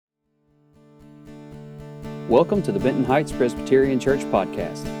Welcome to the Benton Heights Presbyterian Church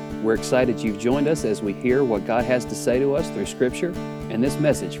podcast. We're excited you've joined us as we hear what God has to say to us through Scripture and this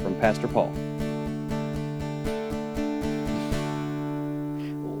message from Pastor Paul.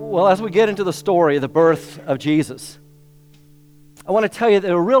 Well, as we get into the story of the birth of Jesus, I want to tell you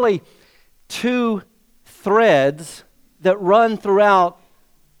there are really two threads that run throughout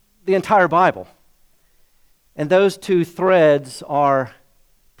the entire Bible. And those two threads are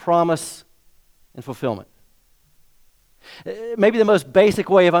promise and fulfillment. Maybe the most basic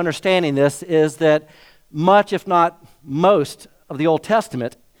way of understanding this is that much, if not most, of the Old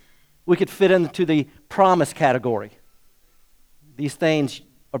Testament we could fit into the promise category. These things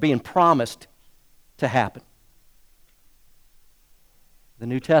are being promised to happen. The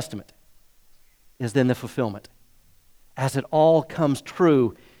New Testament is then the fulfillment, as it all comes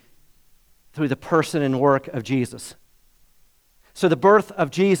true through the person and work of Jesus. So the birth of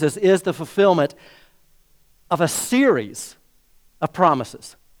Jesus is the fulfillment of a series of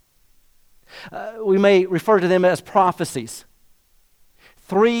promises. We may refer to them as prophecies.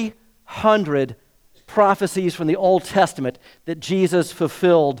 300 prophecies from the Old Testament that Jesus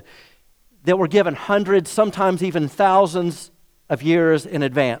fulfilled that were given hundreds, sometimes even thousands of years in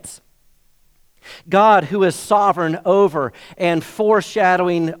advance. God, who is sovereign over and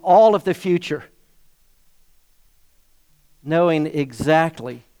foreshadowing all of the future, knowing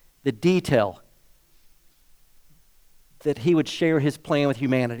exactly the detail that he would share his plan with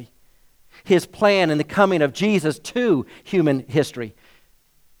humanity. His plan in the coming of Jesus to human history.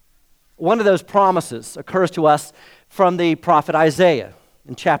 One of those promises occurs to us from the prophet Isaiah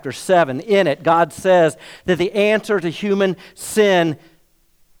in chapter 7. In it, God says that the answer to human sin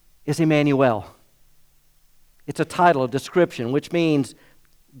is Emmanuel. It's a title, a description, which means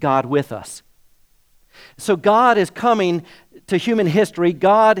God with us. So God is coming to human history.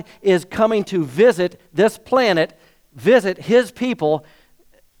 God is coming to visit this planet, visit his people.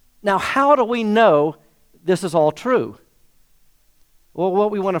 Now, how do we know this is all true? Well,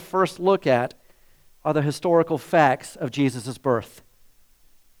 what we want to first look at are the historical facts of Jesus' birth.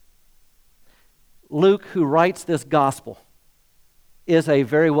 Luke, who writes this gospel, is a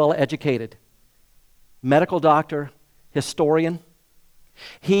very well-educated medical doctor, historian.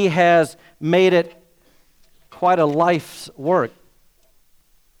 He has made it quite a life's work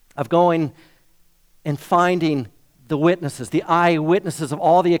of going and finding the witnesses, the eyewitnesses of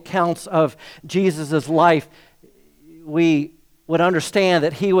all the accounts of Jesus' life. We would understand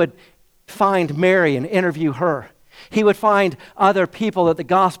that he would find Mary and interview her. He would find other people that the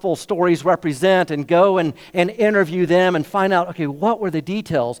gospel stories represent and go and interview them and find out, okay, what were the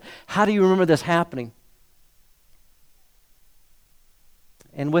details? How do you remember this happening?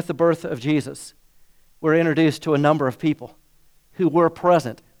 And with the birth of Jesus, we're introduced to a number of people who were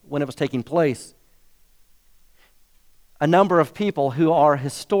present when it was taking place. A number of people who are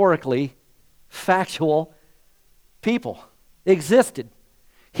historically factual people. Existed.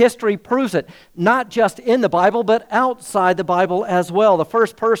 History proves it, not just in the Bible, but outside the Bible as well. The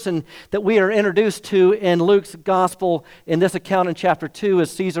first person that we are introduced to in Luke's gospel in this account in chapter 2 is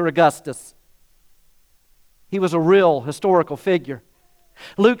Caesar Augustus. He was a real historical figure.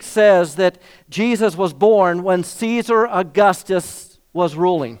 Luke says that Jesus was born when Caesar Augustus was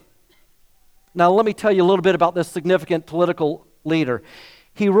ruling. Now, let me tell you a little bit about this significant political leader.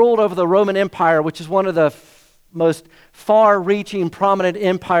 He ruled over the Roman Empire, which is one of the most far-reaching, prominent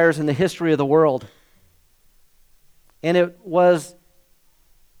empires in the history of the world. And it was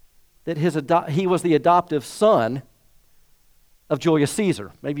that he was the adoptive son of Julius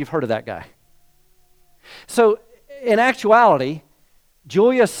Caesar. Maybe you've heard of that guy. So, in actuality,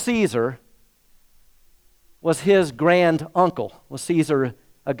 Julius Caesar was his grand uncle, was Caesar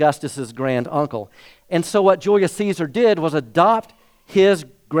Augustus's grand uncle. And so what Julius Caesar did was adopt his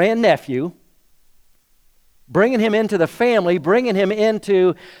grandnephew, bringing him into the family, bringing him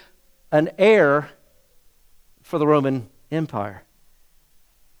into an heir for the Roman Empire.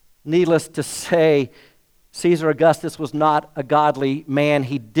 Needless to say, Caesar Augustus was not a godly man.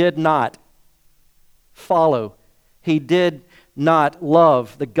 He did not follow. He did not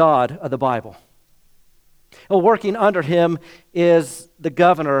love the God of the Bible. Well, working under him is the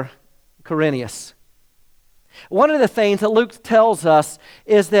governor Quirinius. One of the things that Luke tells us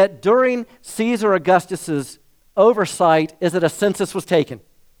is that during Caesar Augustus's oversight is that a census was taken.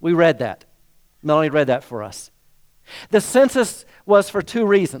 We read that. Melanie read that for us. The census was for two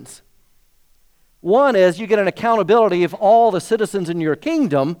reasons. One is you get an accountability of all the citizens in your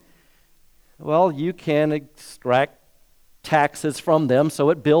kingdom. Well, you can extract taxes from them, so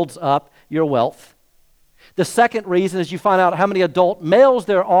it builds up your wealth. The second reason is you find out how many adult males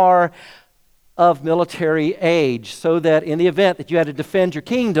there are of military age, so that in the event that you had to defend your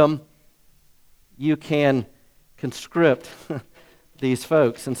kingdom, you can conscript these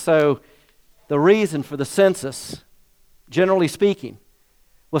folks. And so the reason for the census, generally speaking,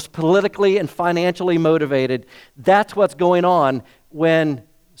 was politically and financially motivated. That's what's going on when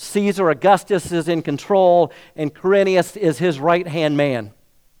Caesar Augustus is in control and Quirinius is his right-hand man.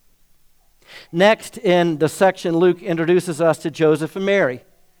 Next in the section, Luke introduces us to Joseph and Mary.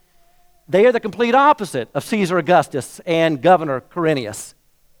 They are the complete opposite of Caesar Augustus and Governor Quirinius.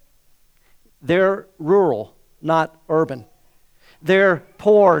 They're rural, not urban. They're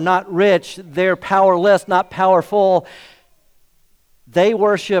poor, not rich. They're powerless, not powerful. They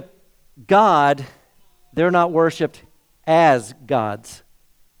worship God. They're not worshiped as gods.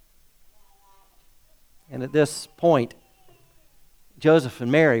 And at this point, Joseph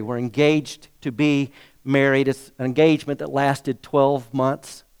and Mary were engaged to be married. It's an engagement that lasted 12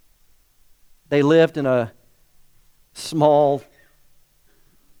 months. They lived in a small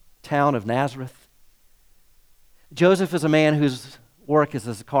town of Nazareth. Joseph is a man whose work is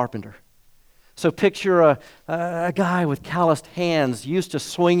as a carpenter. So picture a guy with calloused hands used to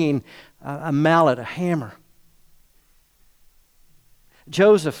swinging a mallet, a hammer.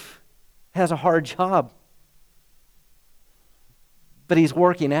 Joseph has a hard job, but he's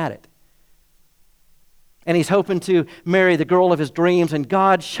working at it. And he's hoping to marry the girl of his dreams, and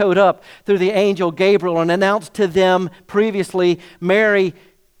God showed up through the angel Gabriel and announced to them previously, Mary,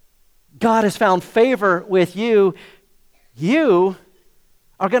 God has found favor with you. You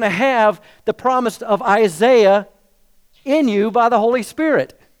are going to have the promise of Isaiah in you by the Holy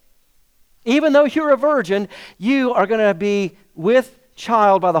Spirit. Even though you're a virgin, you are going to be with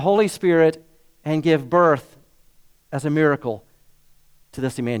child by the Holy Spirit and give birth as a miracle to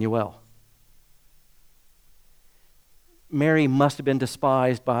this Emmanuel. Mary must have been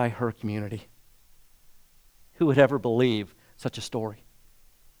despised by her community. Who would ever believe such a story?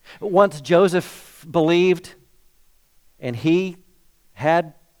 Once Joseph believed, and he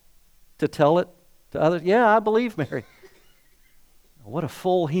had to tell it to others, yeah, I believe Mary. What a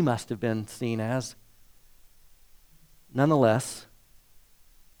fool he must have been seen as. Nonetheless,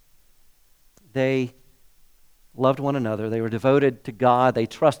 they loved one another. They were devoted to God. They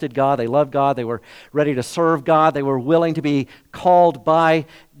trusted God. They loved God. They were ready to serve God. They were willing to be called by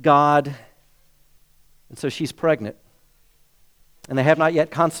God. And so she's pregnant. And they have not yet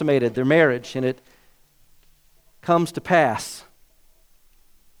consummated their marriage. And it comes to pass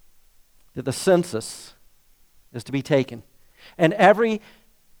that the census is to be taken. And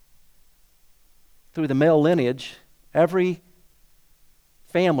through the male lineage, every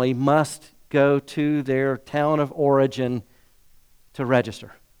family must go to their town of origin to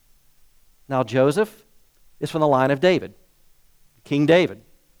register. Now, Joseph is from the line of David, King David,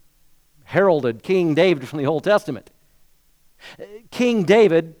 heralded King David from the Old Testament. King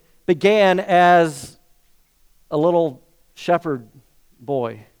David began as a little shepherd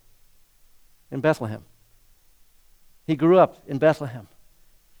boy in Bethlehem. He grew up in Bethlehem.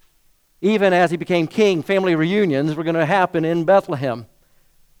 Even as he became king, family reunions were going to happen in Bethlehem.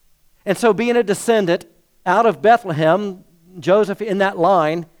 And so being a descendant out of Bethlehem, Joseph in that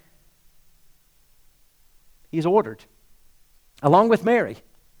line, he's ordered, along with Mary,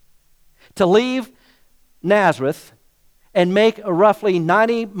 to leave Nazareth and make a roughly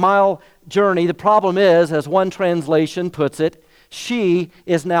 90-mile journey. The problem is, as one translation puts it, she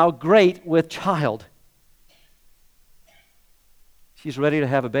is now great with child. She's ready to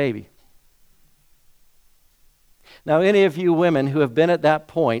have a baby. Now, any of you women who have been at that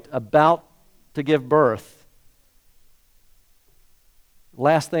point, about to give birth,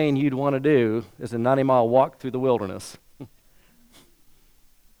 last thing you'd want to do is a 90-mile walk through the wilderness.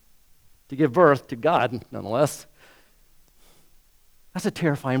 To give birth to God, nonetheless. That's a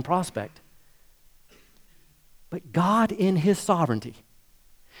terrifying prospect. But God, in His sovereignty,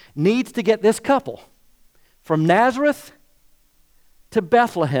 needs to get this couple from Nazareth to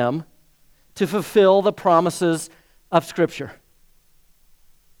Bethlehem to fulfill the promises of Scripture.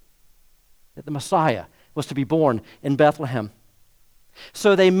 That the Messiah was to be born in Bethlehem.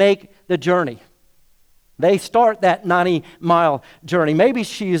 So they make the journey. They start that 90-mile journey. Maybe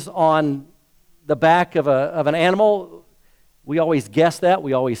she's on the back of an animal. We always guess that.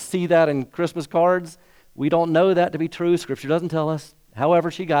 We always see that in Christmas cards. We don't know that to be true. Scripture doesn't tell us. However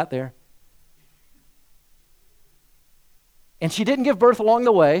she got there. And she didn't give birth along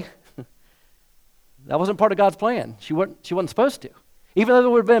the way. That wasn't part of God's plan. She wasn't supposed to. Even though there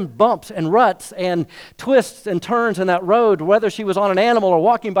would have been bumps and ruts and twists and turns in that road, whether she was on an animal or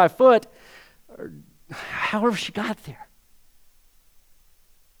walking by foot, or however she got there.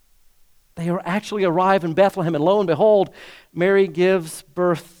 They actually arrive in Bethlehem, and lo and behold, Mary gives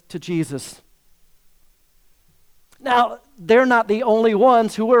birth to Jesus. Now, they're not the only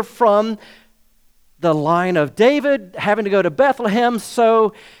ones who are from the line of David, having to go to Bethlehem,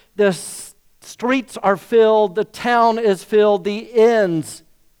 so the streets are filled, the town is filled, the inns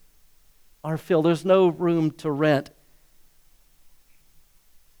are filled. There's no room to rent.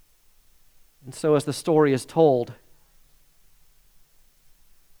 And so as the story is told,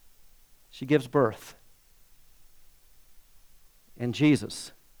 she gives birth. And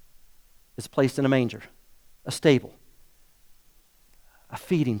Jesus is placed in a manger, a stable, a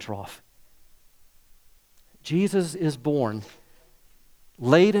feeding trough. Jesus is born,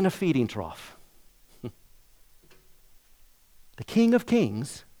 laid in a feeding trough. The King of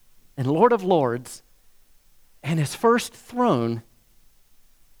Kings and Lord of Lords, and his first throne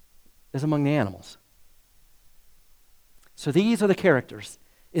is among the animals. So these are the characters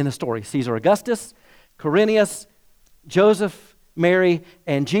in the story: Caesar Augustus, Quirinius, Joseph, Mary,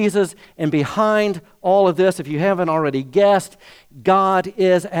 and Jesus. And behind all of this, if you haven't already guessed, God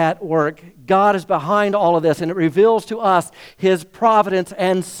is at work. God is behind all of this, and it reveals to us his providence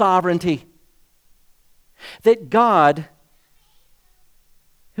and sovereignty. That God,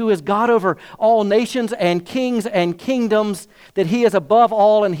 who is God over all nations and kings and kingdoms, that he is above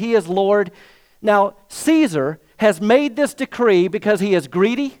all and he is Lord. Now, Caesar has made this decree because he is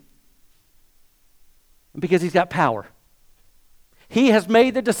greedy and because he's got power. He has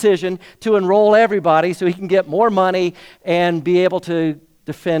made the decision to enroll everybody so he can get more money and be able to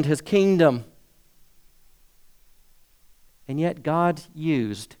defend his kingdom. And yet God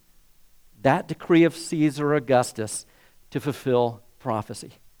used that decree of Caesar Augustus to fulfill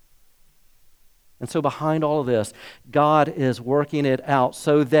prophecy. And so behind all of this, God is working it out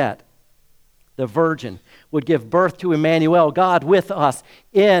so that the virgin would give birth to Emmanuel, God with us,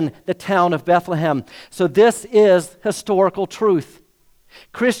 in the town of Bethlehem. So this is historical truth.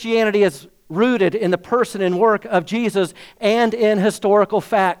 Christianity is rooted in the person and work of Jesus and in historical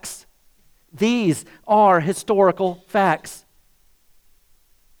facts. These are historical facts.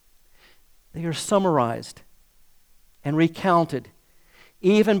 They are summarized and recounted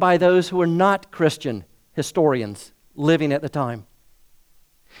even by those who are not Christian historians living at the time.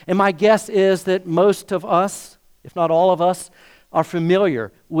 And my guess is that most of us, if not all of us, are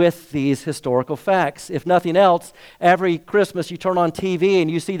familiar with these historical facts. If nothing else, every Christmas you turn on TV and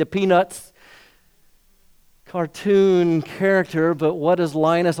you see the Peanuts cartoon character, but what does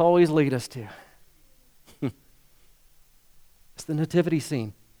Linus always lead us to? It's the nativity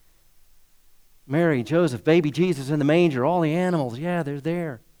scene. Mary, Joseph, baby Jesus in the manger, all the animals, yeah, they're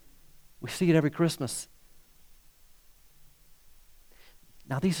there. We see it every Christmas.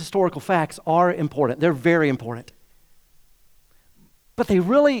 Now, these historical facts are important. They're very important. But they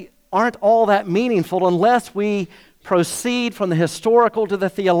really aren't all that meaningful unless we proceed from the historical to the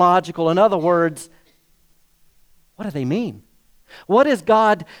theological. In other words, what do they mean? What is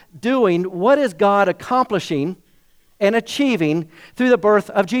God doing? What is God accomplishing and achieving through the birth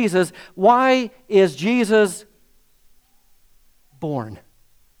of Jesus? Why is Jesus born?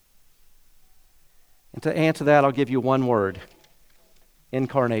 And to answer that, I'll give you one word: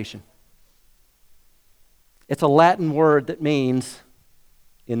 incarnation. It's a Latin word that means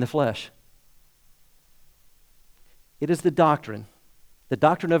in the flesh. It is the doctrine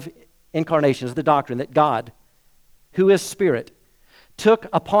of incarnation is the doctrine that God, who is spirit, took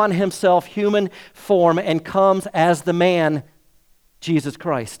upon himself human form and comes as the man, Jesus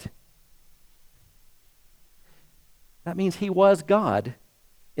Christ. That means he was God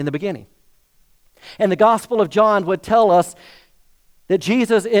in the beginning. And the Gospel of John would tell us that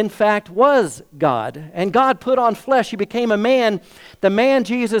Jesus, in fact, was God. And God put on flesh. He became a man. The man,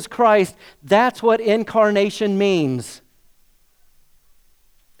 Jesus Christ, that's what incarnation means.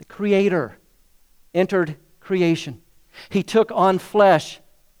 The Creator entered creation. He took on flesh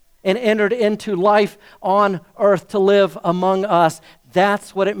and entered into life on earth to live among us.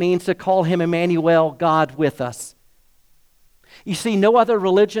 That's what it means to call him Emmanuel, God with us. You see, no other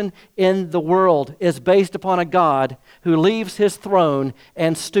religion in the world is based upon a God who leaves his throne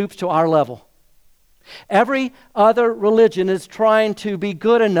and stoops to our level. Every other religion is trying to be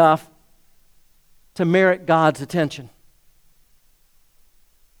good enough to merit God's attention.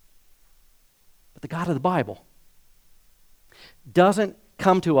 But the God of the Bible doesn't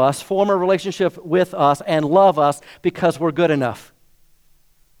come to us, form a relationship with us, and love us because we're good enough.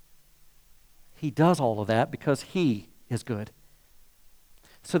 He does all of that because he is good.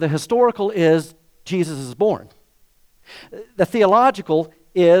 So the historical is Jesus is born. The theological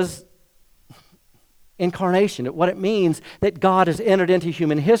is incarnation. What it means that God has entered into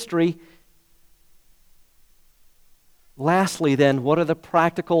human history Lastly, then, what are the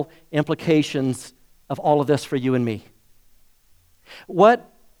practical implications of all of this for you and me?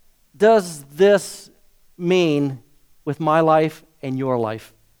 What does this mean with my life and your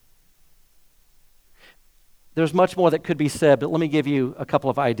life? There's much more that could be said, but let me give you a couple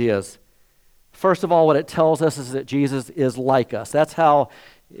of ideas. First of all, what it tells us is that Jesus is like us. This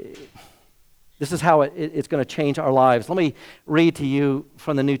is how it's going to change our lives. Let me read to you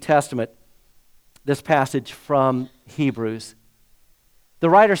from the New Testament this passage from Hebrews. The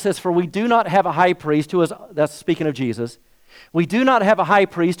writer says, "For we do not have a high priest who is," that's speaking of Jesus, "we do not have a high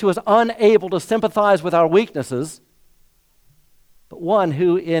priest who is unable to sympathize with our weaknesses, but one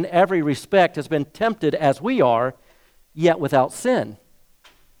who in every respect has been tempted as we are, yet without sin.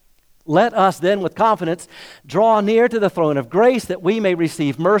 Let us then with confidence draw near to the throne of grace that we may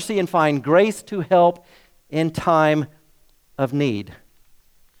receive mercy and find grace to help in time of need."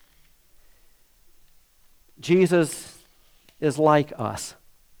 Jesus is like us.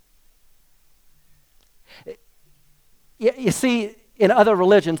 You see, in other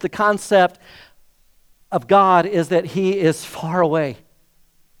religions, the concept of God is that he is far away.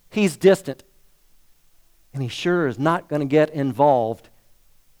 He's distant. And he sure is not going to get involved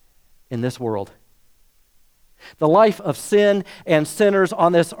in this world. The life of sin and sinners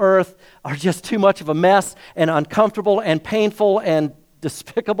on this earth are just too much of a mess and uncomfortable and painful and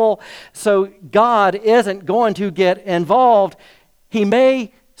despicable. So God isn't going to get involved. He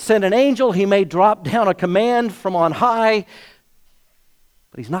may send an angel, he may drop down a command from on high,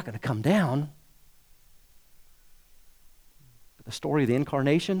 but he's not going to come down. But the story of the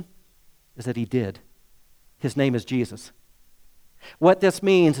incarnation is that he did. His name is Jesus. What this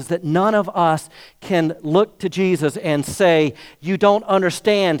means is that none of us can look to Jesus and say, "You don't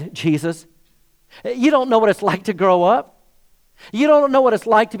understand, Jesus. You don't know what it's like to grow up. You don't know what it's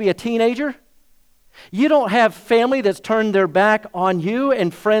like to be a teenager. You don't have family that's turned their back on you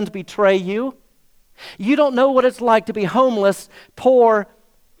and friends betray you. You don't know what it's like to be homeless, poor,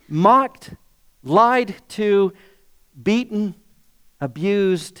 mocked, lied to, beaten,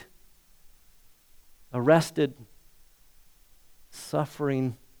 abused, arrested,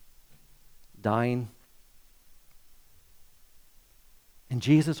 suffering, dying." And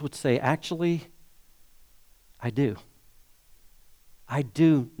Jesus would say, "Actually, I do. I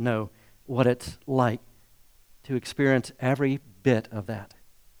do know what it's like to experience every bit of that."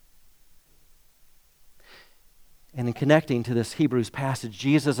 And in connecting to this Hebrews passage,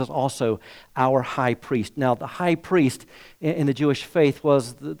 Jesus is also our high priest. Now, the high priest in the Jewish faith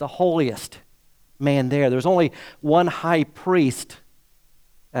was the holiest man there. There's only one high priest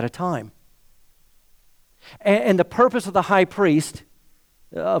at a time. And the purpose of the high priest,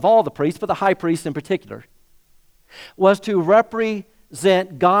 of all the priests, but the high priest in particular, was to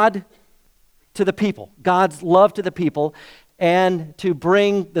represent God to the people, God's love to the people, and to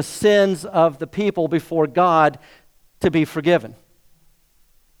bring the sins of the people before God to be forgiven.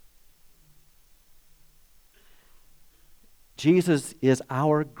 Jesus is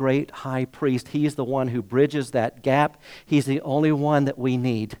our great high priest. He's the one who bridges that gap. He's the only one that we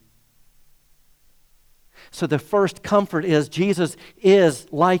need. So the first comfort is Jesus is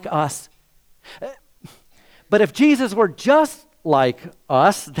like us. But if Jesus were just like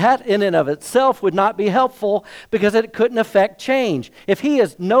us, that in and of itself would not be helpful because it couldn't affect change. If he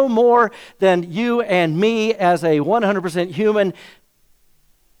is no more than you and me as a 100% human,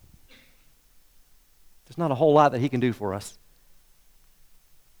 there's not a whole lot that he can do for us.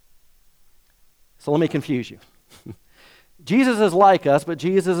 So let me confuse you. Jesus is like us, but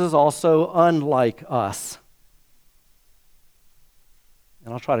Jesus is also unlike us.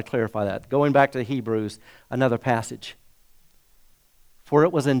 And I'll try to clarify that. Going back to Hebrews, another passage. "For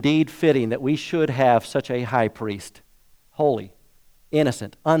it was indeed fitting that we should have such a high priest, holy,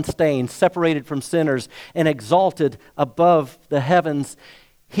 innocent, unstained, separated from sinners, and exalted above the heavens.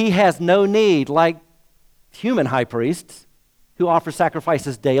 He has no need, like human high priests, who offer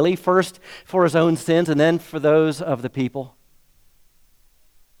sacrifices daily, first for his own sins and then for those of the people.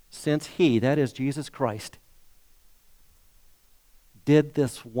 Since he," that is Jesus Christ, "did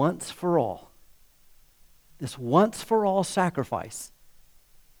this once for all sacrifice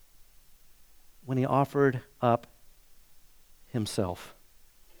when he offered up himself."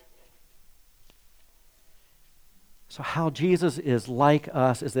 So how Jesus is like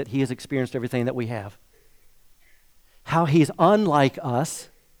us is that he has experienced everything that we have. How he's unlike us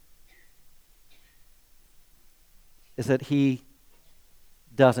is that he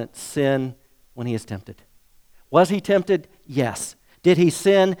doesn't sin when he is tempted. Was he tempted? Yes. Did he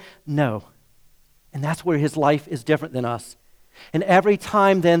sin? No. And that's where his life is different than us. And every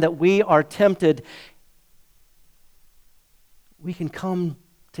time then that we are tempted, we can come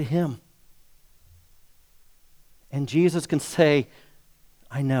to Him. And Jesus can say,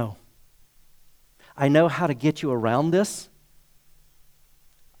 I know. I know how to get you around this.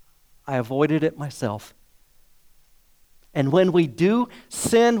 I avoided it myself. And when we do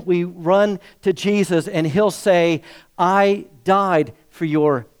sin, we run to Jesus and He'll say, I died for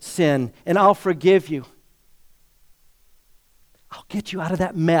your sin and I'll forgive you. I'll get you out of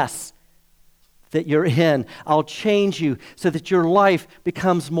that mess that you're in. I'll change you so that your life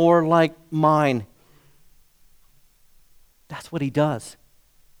becomes more like mine. That's what He does.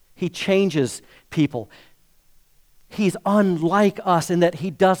 He changes people. He's unlike us in that He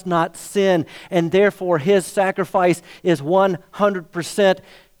does not sin, and therefore His sacrifice is 100%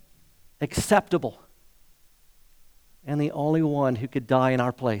 acceptable. And the only one who could die in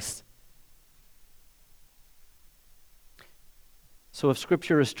our place. So if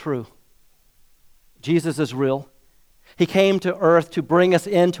Scripture is true, Jesus is real. He came to earth to bring us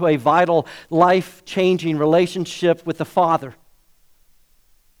into a vital, life-changing relationship with the Father.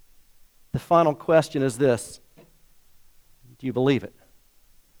 The final question is this. Do you believe it?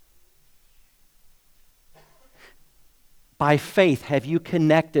 By faith, have you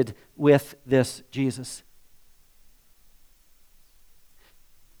connected with this Jesus?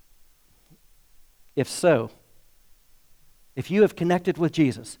 If so, if you have connected with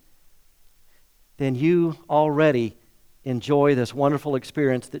Jesus, then you already enjoy this wonderful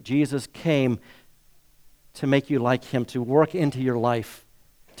experience that Jesus came to make you like Him, to work into your life,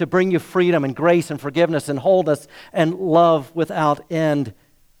 to bring you freedom and grace and forgiveness and wholeness and love without end.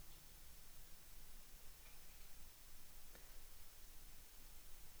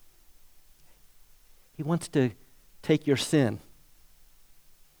 He wants to take your sin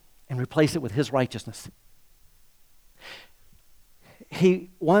and replace it with His righteousness. He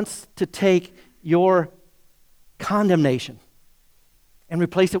wants to take your condemnation and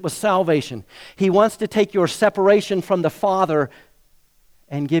replace it with salvation. He wants to take your separation from the Father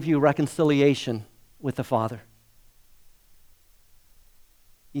and give you reconciliation with the Father.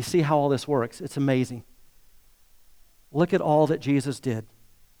 You see how all this works? It's amazing. Look at all that Jesus did.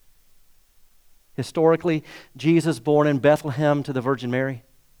 Historically, Jesus born in Bethlehem to the Virgin Mary.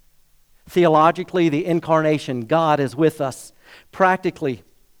 Theologically, the incarnation, God is with us. Practically,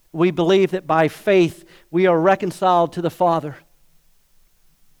 we believe that by faith we are reconciled to the Father.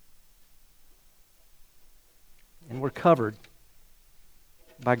 And we're covered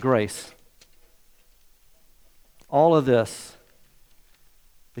by grace. All of this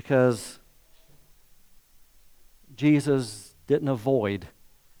because Jesus didn't avoid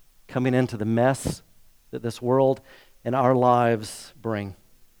coming into the mess that this world and our lives bring.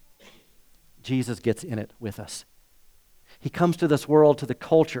 Jesus gets in it with us. He comes to this world, to the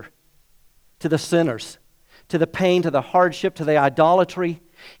culture, to the sinners, to the pain, to the hardship, to the idolatry.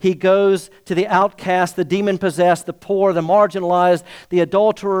 He goes to the outcast, the demon-possessed, the poor, the marginalized, the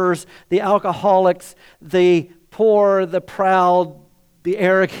adulterers, the alcoholics, the poor, the proud, the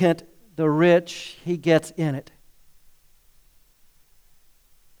arrogant, the rich. He gets in it.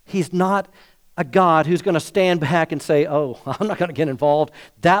 He's not a God who's going to stand back and say, oh, I'm not going to get involved.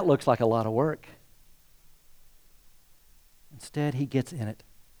 That looks like a lot of work. Instead, He gets in it.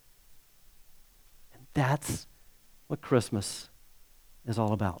 And that's what Christmas is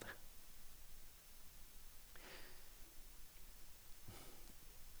all about.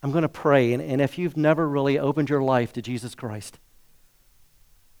 I'm going to pray, and if you've never really opened your life to Jesus Christ,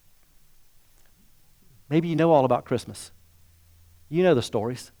 maybe you know all about Christmas. You know the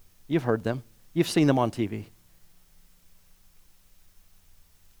stories. You've heard them. You've seen them on TV.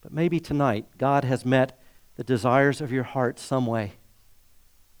 But maybe tonight, God has met the desires of your heart some way.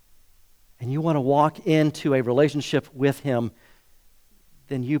 And you want to walk into a relationship with Him,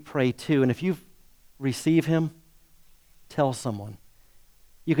 then you pray too. And if you receive Him, tell someone.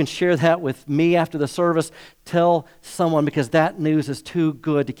 You can share that with me after the service. Tell someone, because that news is too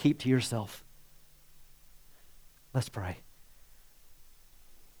good to keep to yourself. Let's pray.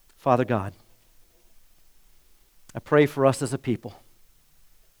 Father God, I pray for us as a people.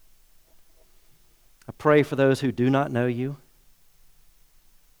 I pray for those who do not know You.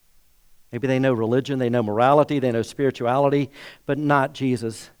 Maybe they know religion, they know morality, they know spirituality, but not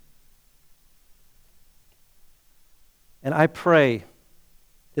Jesus. And I pray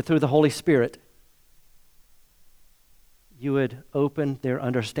that through the Holy Spirit, You would open their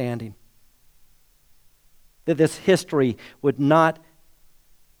understanding. That this history would not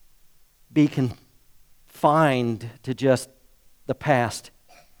be confined to just the past,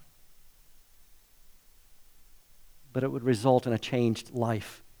 but it would result in a changed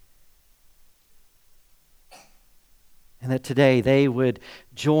life. And that today they would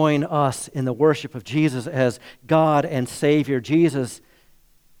join us in the worship of Jesus as God and Savior. Jesus,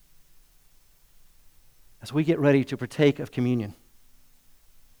 as we get ready to partake of communion.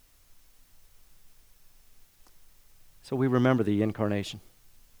 So we remember the incarnation.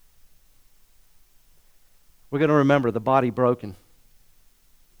 We're going to remember the body broken,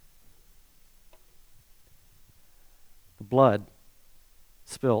 the blood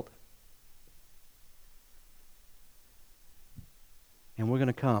spilt. And we're going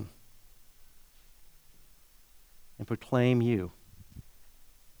to come and proclaim you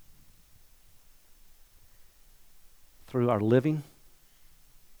through our living,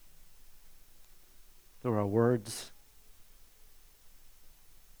 through our words,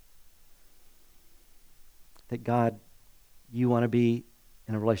 that God, you want to be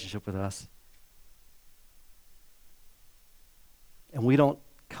in a relationship with us. And we don't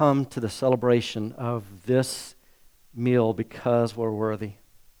come to the celebration of this meal because we're worthy,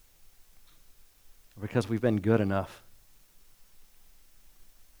 or because we've been good enough.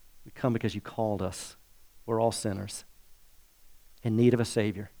 We come because you called us. We're all sinners in need of a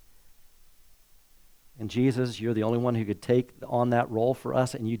Savior. And Jesus, you're the only one who could take on that role for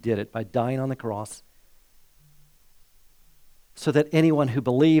us, and you did it by dying on the cross, so that anyone who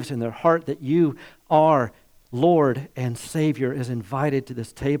believes in their heart that you are Lord and Savior is invited to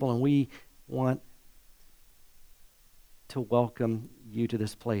this table. And we want to welcome you to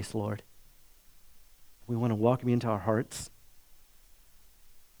this place, Lord. We want to welcome you into our hearts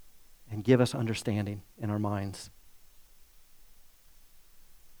and give us understanding in our minds.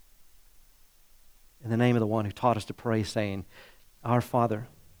 In the name of the one who taught us to pray, saying, Our Father,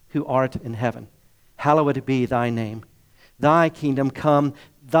 who art in heaven, hallowed be thy name. Thy kingdom come,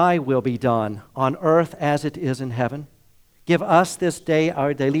 thy will be done, on earth as it is in heaven. Give us this day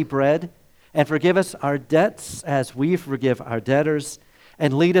our daily bread, and forgive us our debts as we forgive our debtors.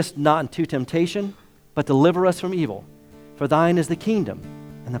 And lead us not into temptation, but deliver us from evil. For thine is the kingdom,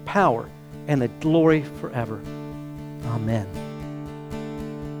 and the power, and the glory forever. Amen.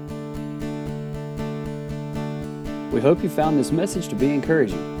 We hope you found this message to be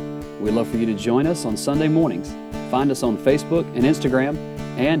encouraging. We'd love for you to join us on Sunday mornings. Find us on Facebook and Instagram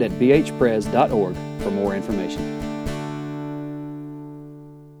and at bhpres.org for more information.